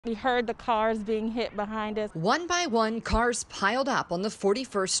We heard the cars being hit behind us. One by one, cars piled up on the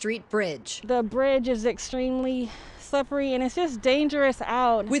 41st Street Bridge. The bridge is extremely slippery and it's just dangerous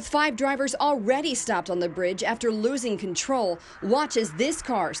out. With 5 drivers already stopped on the bridge after losing control, watch as this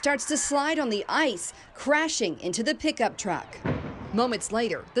car starts to slide on the ice, crashing into the pickup truck. Moments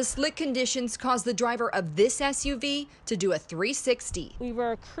later, the slick conditions caused the driver of this SUV to do a 360. We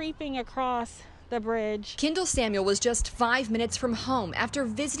were creeping across the bridge. Kendall Samuel was just 5 minutes from home after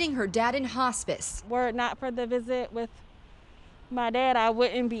visiting her dad in hospice. Were it not for the visit with my dad, I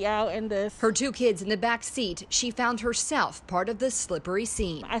wouldn't be out in this. Her 2 kids in the back seat, she found herself part of the slippery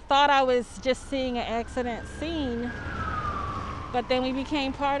scene. I thought I was just seeing an accident scene, but then we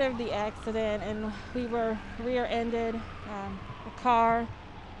became part of the accident and we were rear-ended. A car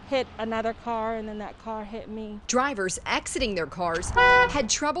hit another car and then that car hit me. Drivers exiting their cars had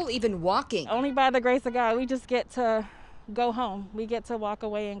trouble even walking. Only by the grace of God, we just get to go home. We get to walk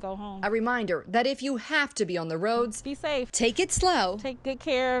away and go home. A reminder that if you have to be on the roads, be safe. Take it slow. Take good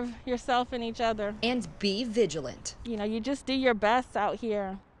care of yourself and each other. And be vigilant. You just do your best out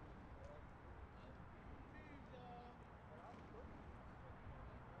here.